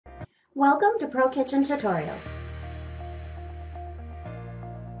Welcome to ProKitchen Tutorials.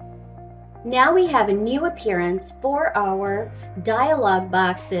 Now we have a new appearance for our dialog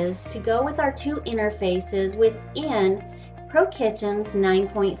boxes to go with our two interfaces within ProKitchen's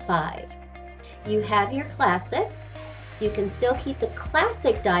 9.5. You have your classic. You can still keep the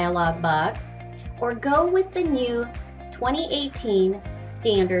classic dialog box or go with the new 2018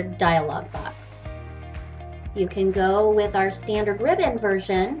 standard dialog box. You can go with our standard ribbon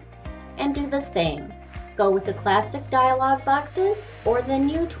version and do the same. Go with the classic dialog boxes or the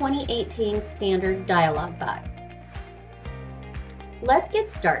new 2018 standard dialog box. Let's get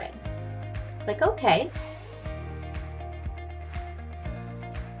started. Click OK.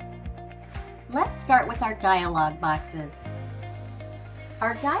 Let's start with our dialog boxes.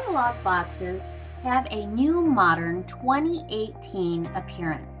 Our dialog boxes have a new modern 2018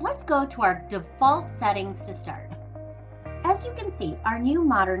 appearance. Let's go to our default settings to start. As you can see, our new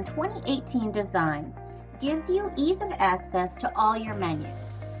modern 2018 design gives you ease of access to all your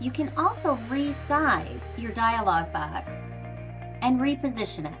menus. You can also resize your dialog box and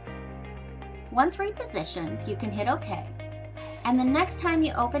reposition it. Once repositioned, you can hit OK. And the next time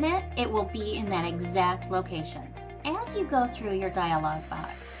you open it, it will be in that exact location. As you go through your dialog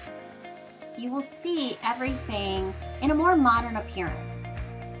box, you will see everything in a more modern appearance.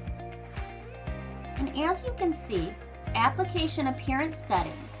 And as you can see, application appearance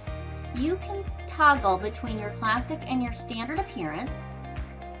settings, you can toggle between your classic and your standard appearance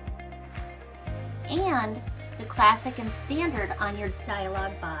and the classic and standard on your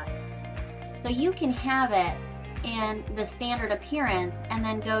dialog box. So you can have it in the standard appearance and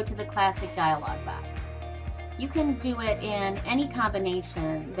then go to the classic dialog box. You can do it in any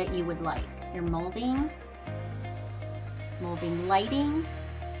combination that you would like. Your moldings, molding lighting,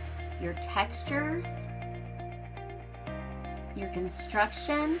 your textures, your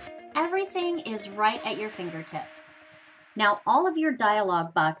construction, everything is right at your fingertips. Now all of your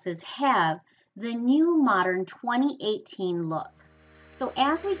dialog boxes have the new modern 2018 look. So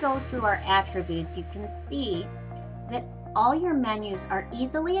as we go through our attributes, you can see that all your menus are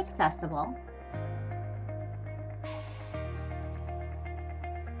easily accessible,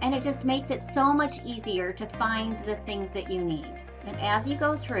 and it just makes it so much easier to find the things that you need. And as you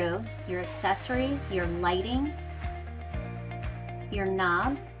go through your accessories, your lighting, your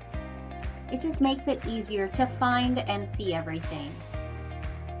knobs, it just makes it easier to find and see everything.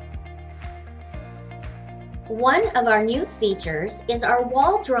 One of our new features is our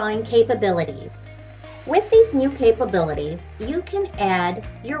wall drawing capabilities. With these new capabilities, you can add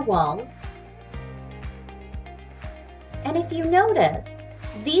your walls. And if you notice,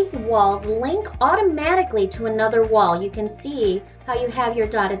 these walls link automatically to another wall. You can see how you have your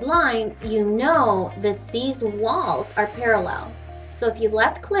dotted line. You know that these walls are parallel. So if you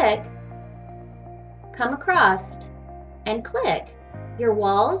left click, come across and click, your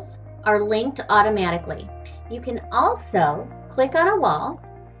walls are linked automatically. You can also click on a wall,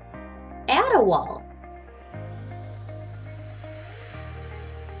 add a wall,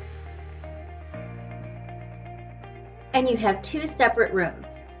 and you have two separate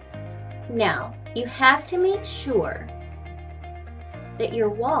rooms. Now, you have to make sure that your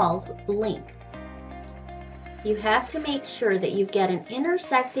walls link. You have to make sure that you get an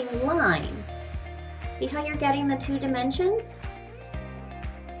intersecting line. See how you're getting the two dimensions?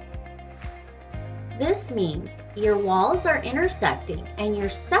 This means your walls are intersecting and you're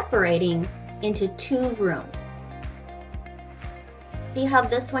separating into two rooms. See how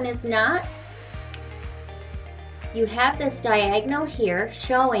this one is not? You have this diagonal here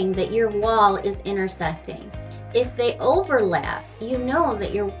showing that your wall is intersecting. If they overlap, you know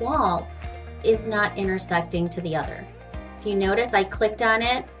that your wall is not intersecting to the other. If you notice, I clicked on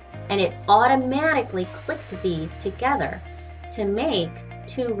it and it automatically clicked these together to make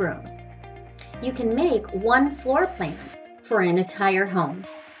two rooms. You can make one floor plan for an entire home.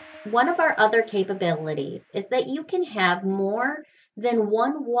 One of our other capabilities is that you can have more than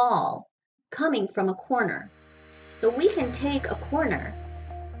one wall coming from a corner. So we can take a corner,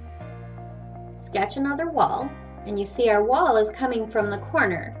 sketch another wall, and you see our wall is coming from the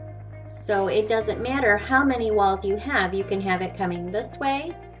corner. So it doesn't matter how many walls you have can have it coming this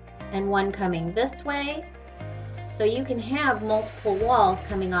way and one coming this way. So you can have multiple walls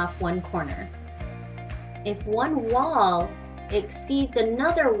coming off one corner. If one wall exceeds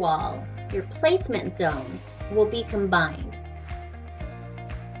another wall, your placement zones will be combined.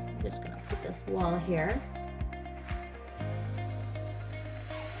 So I'm just going to put this wall here.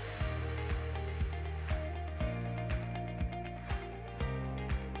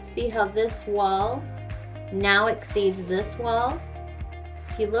 See how this wall now exceeds this wall?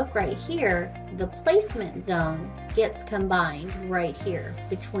 If you look right here, the placement zone gets combined right here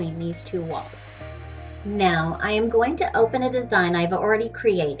between these two walls. Now I am going to open a design I've already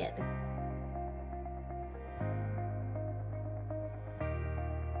created.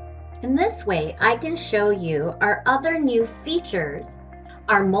 In this way, I can show you our other new features,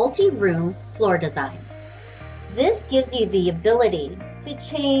 our multi-room floor design. This gives you the ability to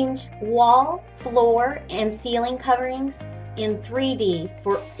change wall, floor, and ceiling coverings in 3D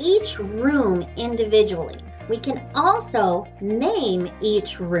for each room individually. We can also name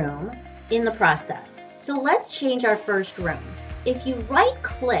each room in the process. So let's change our first room. If you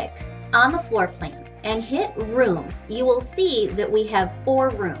right-click on the floor plan and hit Rooms, you will see that we have 4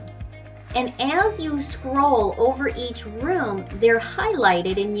 rooms. And as you scroll over each room, they're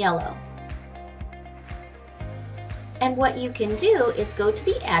highlighted in yellow. And what you can do is go to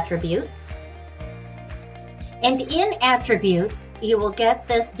the attributes. And in attributes, you will get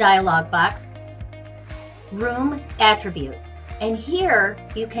this dialog box, Room Attributes. And here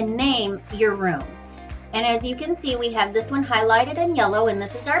you can name your room. And as you can see, we have this one highlighted in yellow, and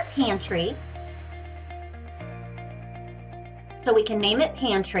this is our pantry. So we can name it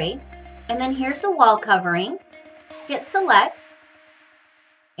Pantry. And then here's the wall covering. Hit select.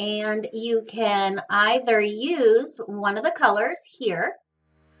 And you can either use one of the colors here,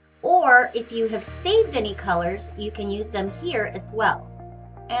 or if you have saved any colors, you can use them here as well.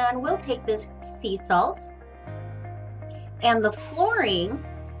 And we'll take this sea salt. And the flooring,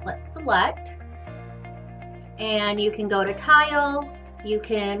 let's select. And you can go to tile, you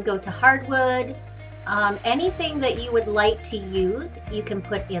can go to hardwood. Anything that you would like to use, you can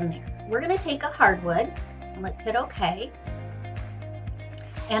put in there. We're going to take a hardwood. Let's hit OK.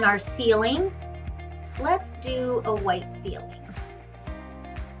 And our ceiling, let's do a white ceiling.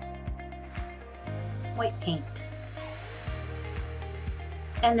 White paint.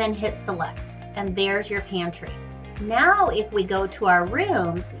 And then hit select. And there's your pantry. Now if we go to our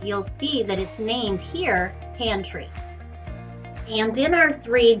rooms, you'll see that it's named here Pantry. And in our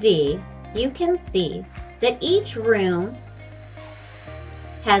 3D, you can see that each room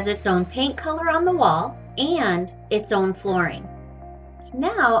has its own paint color on the wall and its own flooring.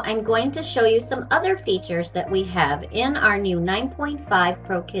 Now I'm going to show you some other features that we have in our new 9.5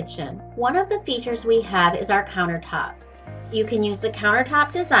 ProKitchen. One of the features we have is our countertops. You can use the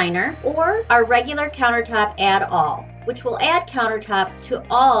countertop designer or our regular countertop add all, which will add countertops to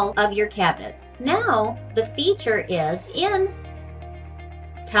all of your cabinets. Now the feature is in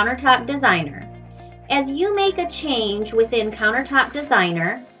countertop designer. As you make a change within countertop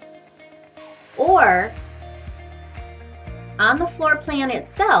designer or on the floor plan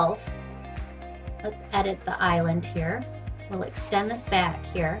itself, let's edit the island here. We'll extend this back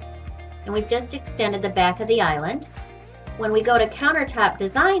here. And we've just extended the back of the island. When we go to countertop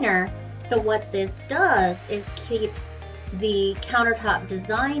designer, so what this does is keeps the countertop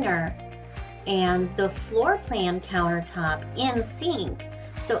designer and the floor plan countertop in sync.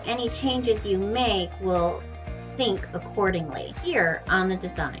 So any changes you make will sync accordingly here on the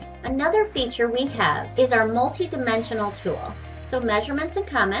design. Another feature we have is our multidimensional tool. So measurements and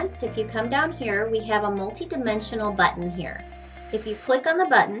comments, if you come down here, we have a multidimensional button here. If you click on the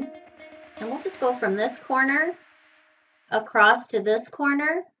button, and we'll just go from this corner across to this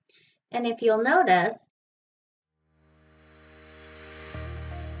corner, and if you'll notice,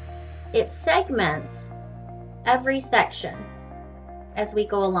 it segments every section as we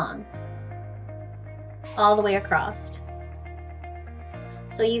go along, all the way across.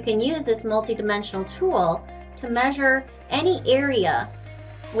 So you can use this multidimensional tool to measure any area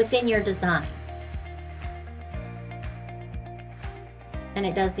within your design. And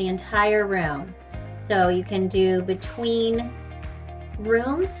it does the entire room. So you can do between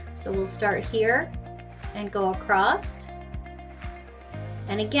rooms. So we'll start here and go across.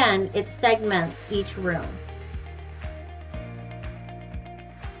 And again, it segments each room.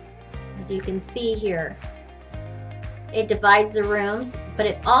 As you can see here, it divides the rooms, but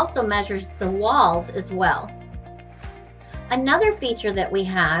it also measures the walls as well. Another feature that we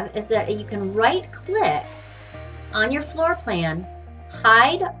have is that you can right-click on your floor plan,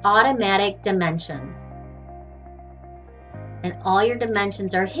 hide automatic dimensions. And all your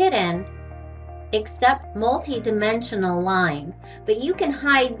dimensions are hidden except multi-dimensional lines, but you can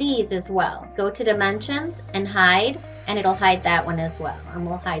hide these as well. Go to dimensions and hide, and it'll hide that one as well. And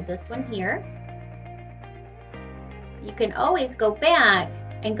we'll hide this one here. You can always go back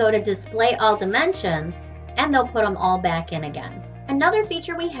and go to display all dimensions, and they'll put them all back in again. Another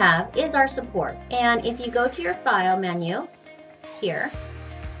feature we have is our support. And if you go to your file menu here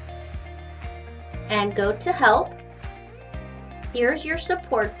and go to help, Here's your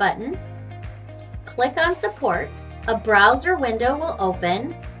support button. Click on support. A browser window will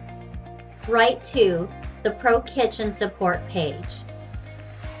open right to the ProKitchen support page.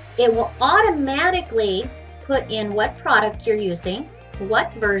 It will automatically put in what product you're using,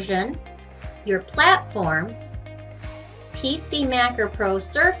 what version, your platform, PC, Mac, or Pro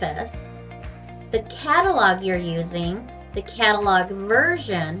Surface, the catalog you're using, the catalog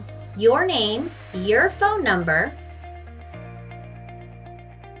version, your name, your phone number,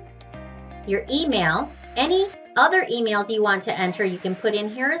 your email, any other emails you want to enter you can put in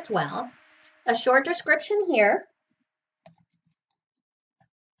here as well, a short description here,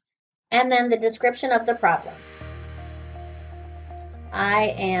 and then the description of the problem.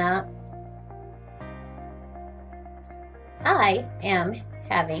 I am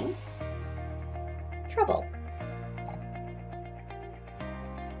having trouble.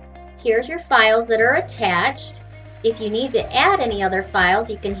 Here's your files that are attached. If you need to add any other files,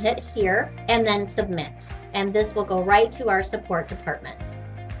 you can hit here and then submit. And this will go right to our support department.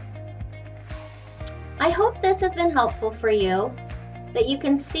 I hope this has been helpful for you, that you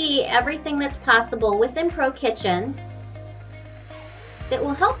can see everything that's possible within ProKitchen that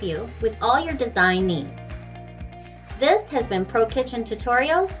will help you with all your design needs. This has been ProKitchen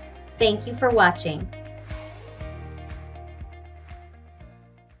Tutorials. Thank you for watching.